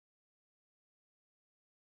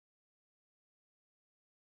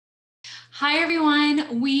Hi,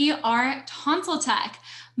 everyone. We are Tonsil Tech.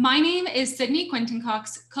 My name is Sydney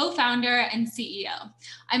Quinton-Cox, co-founder and CEO.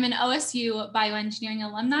 I'm an OSU bioengineering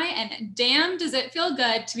alumni, and damn, does it feel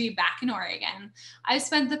good to be back in Oregon. I've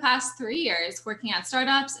spent the past 3 years working at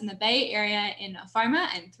startups in the Bay Area in pharma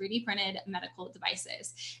and 3D printed medical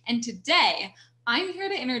devices. And today, I'm here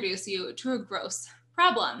to introduce you to a gross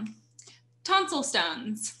problem: tonsil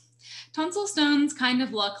stones. Tonsil stones kind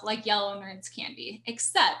of look like yellow nerds candy,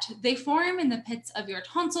 except they form in the pits of your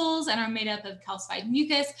tonsils and are made up of calcified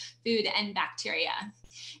mucus, food, and bacteria.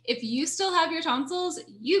 If you still have your tonsils,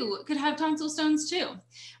 you could have tonsil stones too.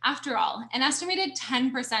 After all, an estimated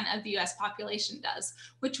 10% of the US population does,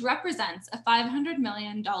 which represents a $500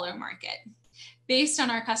 million market. Based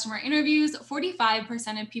on our customer interviews,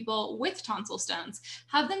 45% of people with tonsil stones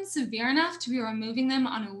have them severe enough to be removing them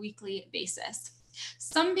on a weekly basis.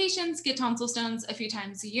 Some patients get tonsil stones a few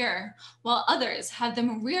times a year, while others have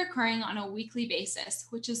them reoccurring on a weekly basis,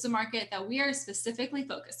 which is the market that we are specifically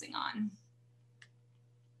focusing on.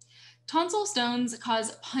 Tonsil stones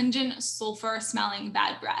cause pungent, sulfur-smelling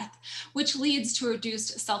bad breath, which leads to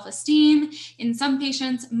reduced self-esteem in some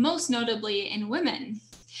patients, most notably in women.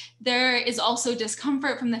 There is also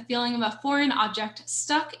discomfort from the feeling of a foreign object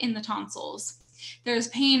stuck in the tonsils. There's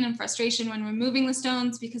pain and frustration when removing the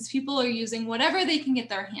stones because people are using whatever they can get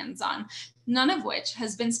their hands on, none of which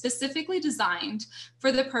has been specifically designed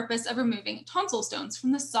for the purpose of removing tonsil stones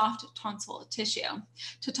from the soft tonsil tissue.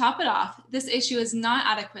 To top it off, this issue is not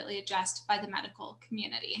adequately addressed by the medical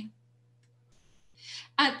community.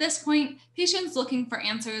 At this point, patients looking for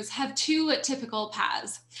answers have two typical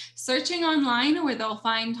paths: searching online, where they'll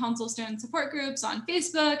find tonsil stone support groups on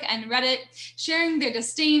Facebook and Reddit sharing their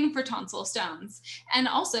disdain for tonsil stones, and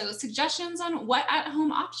also suggestions on what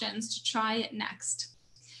at-home options to try next.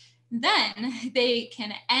 Then they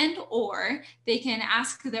can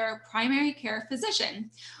ask their primary care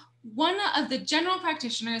physician. One of the general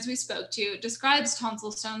practitioners we spoke to describes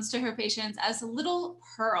tonsil stones to her patients as little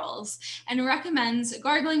pearls and recommends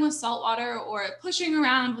gargling with salt water or pushing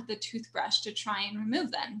around with a toothbrush to try and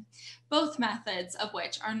remove them, both methods of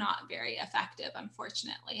which are not very effective,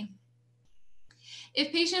 unfortunately.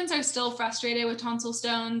 If patients are still frustrated with tonsil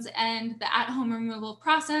stones and the at-home removal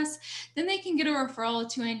process, then they can get a referral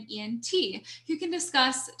to an ENT who can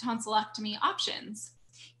discuss tonsillectomy options.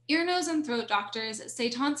 Ear, nose, and throat doctors say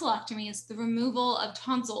tonsillectomy, the removal of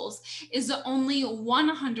tonsils, is the only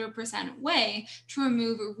 100% way to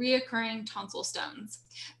remove reoccurring tonsil stones.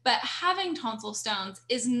 But having tonsil stones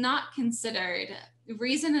is not considered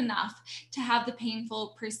reason enough to have the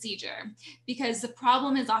painful procedure, because the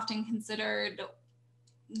problem is often considered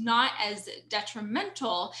not as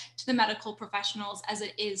detrimental to the medical professionals as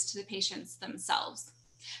it is to the patients themselves.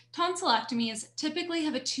 Tonsillectomies typically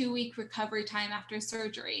have a 2-week recovery time after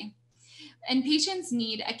surgery, and patients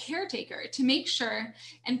need a caretaker to make sure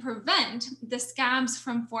and prevent the scabs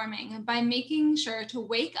from forming by making sure to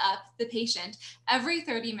wake up the patient every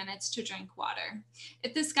 30 minutes to drink water.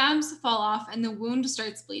 If the scabs fall off and the wound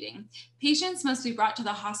starts bleeding, patients must be brought to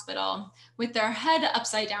the hospital with their head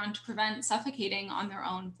upside down to prevent suffocating on their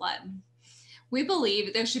own blood. We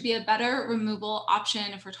believe there should be a better removal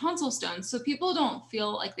option for tonsil stones so people don't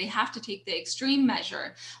feel like they have to take the extreme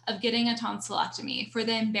measure of getting a tonsillectomy for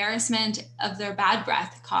the embarrassment of their bad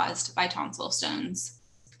breath caused by tonsil stones.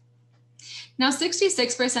 Now,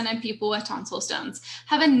 66% of people with tonsil stones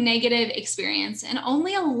have a negative experience, and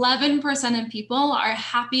only 11% of people are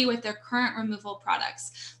happy with their current removal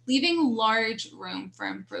products, leaving large room for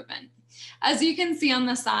improvement. As you can see on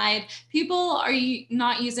the side, people are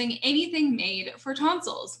not using anything made for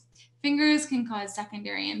tonsils. Fingers can cause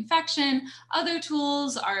secondary infection, other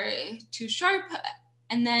tools are too sharp,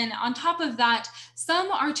 and then on top of that,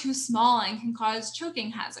 some are too small and can cause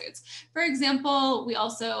choking hazards. For example, we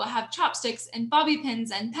also have chopsticks and bobby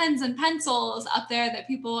pins and pens and pencils up there that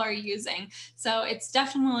people are using. So it's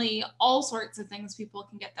definitely all sorts of things people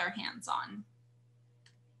can get their hands on.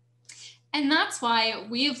 And that's why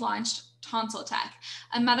we've launched Tonsil Tech,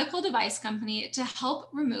 a medical device company to help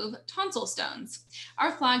remove tonsil stones.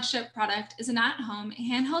 Our flagship product is an at-home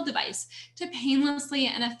handheld device to painlessly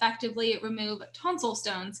and effectively remove tonsil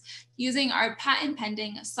stones using our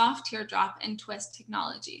patent-pending soft teardrop and twist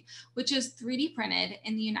technology, which is 3D printed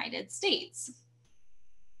in the United States.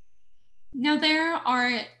 Now, there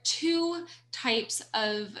are two types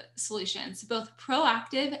of solutions, both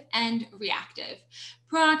proactive and reactive.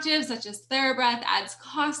 Proactive, such as TheraBreath, adds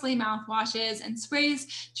costly mouthwashes and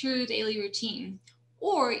sprays to your daily routine.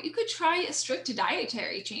 Or you could try strict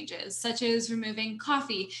dietary changes, such as removing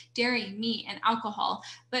coffee, dairy, meat, and alcohol.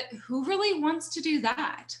 But who really wants to do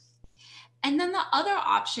that? And then the other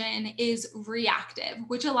option is reactive,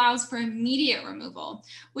 which allows for immediate removal,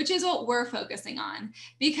 which is what we're focusing on.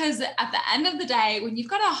 Because at the end of the day, when you've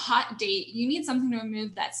got a hot date, you need something to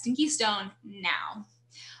remove that stinky stone now.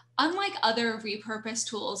 Unlike other repurposed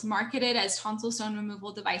tools marketed as tonsil stone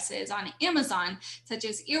removal devices on Amazon, such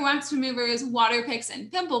as earwax removers, water picks,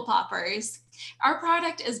 and pimple poppers, our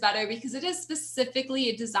product is better because it is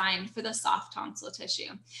specifically designed for the soft tonsil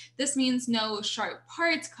tissue. This means no sharp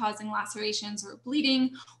parts causing lacerations or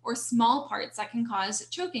bleeding, or small parts that can cause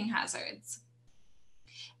choking hazards.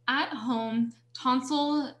 At home,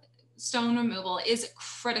 tonsil stone removal is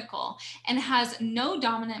critical and has no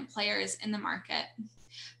dominant players in the market.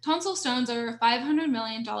 Tonsil stones are a $500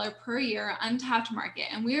 million per year untapped market,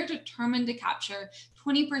 and we are determined to capture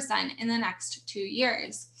 20% in the next 2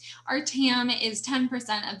 years. Our TAM is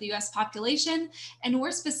 10% of the US population, and we're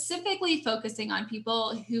specifically focusing on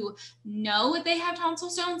people who know they have tonsil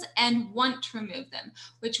stones and want to remove them,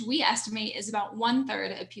 which we estimate is about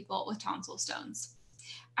 1/3 of people with tonsil stones.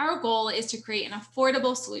 Our goal is to create an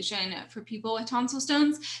affordable solution for people with tonsil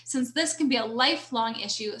stones, since this can be a lifelong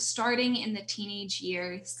issue starting in the teenage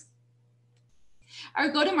years. Our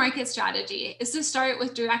go-to-market strategy is to start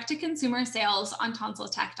with direct-to-consumer sales on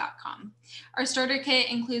tonsilltech.com. Our starter kit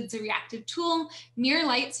includes a reactive tool, mirror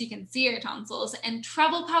light so you can see your tonsils, and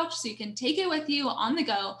travel pouch so you can take it with you on the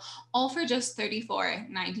go, all for just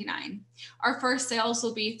 $34.99. Our first sales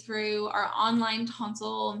will be through our online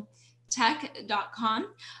tonsilltech.com,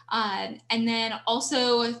 and then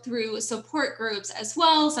also through support groups as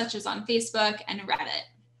well, such as on Facebook and Reddit.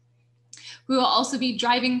 We will also be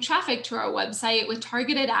driving traffic to our website with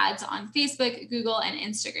targeted ads on Facebook, Google, and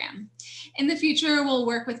Instagram. In the future, we'll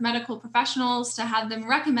work with medical professionals to have them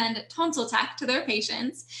recommend Tonsil Tech to their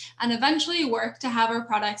patients, and eventually work to have our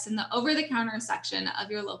products in the over-the-counter section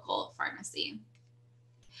of your local pharmacy.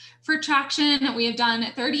 For traction, we have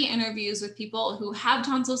done 30 interviews with people who have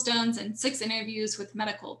tonsil stones and 6 interviews with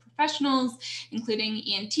medical professionals, including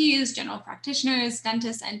ENTs, general practitioners,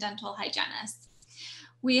 dentists, and dental hygienists.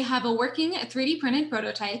 We have a working 3D printed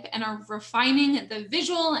prototype and are refining the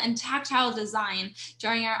visual and tactile design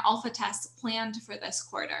during our alpha tests planned for this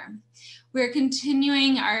quarter. We're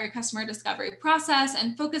continuing our customer discovery process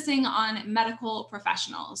and focusing on medical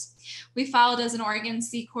professionals. We filed as an Oregon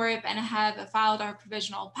C Corp and have filed our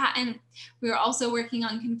provisional patent. We are also working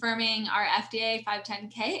on confirming our FDA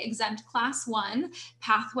 510K exempt class 1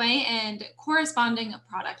 pathway and corresponding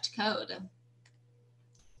product code.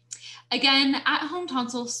 Again, at-home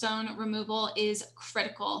tonsil stone removal is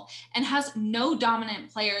critical and has no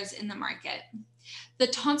dominant players in the market. The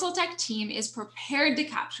Tonsil Tech team is prepared to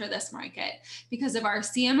capture this market because of our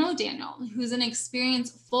CMO, Daniel, who's an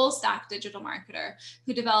experienced full-stack digital marketer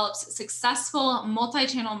who develops successful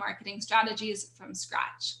multi-channel marketing strategies from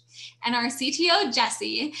scratch. And our CTO,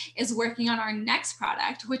 Jesse, is working on our next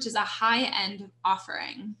product, which is a high-end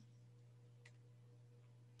offering.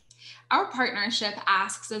 Our partnership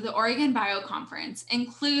asks of the Oregon Bio Conference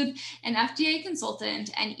include an FDA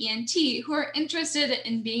consultant and ENT who are interested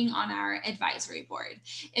in being on our advisory board.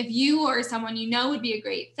 If you or someone you know would be a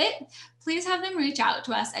great fit, please have them reach out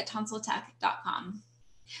to us at tonsilltech.com.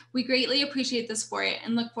 We greatly appreciate the support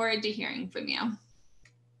and look forward to hearing from you.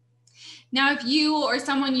 Now, if you or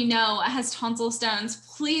someone you know has tonsil stones,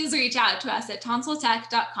 please reach out to us at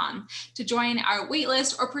tonsilltech.com to join our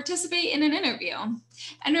waitlist or participate in an interview.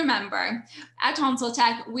 And remember, at Tonsil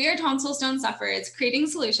Tech, we are tonsil stone sufferers creating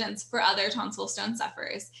solutions for other tonsil stone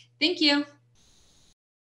sufferers. Thank you.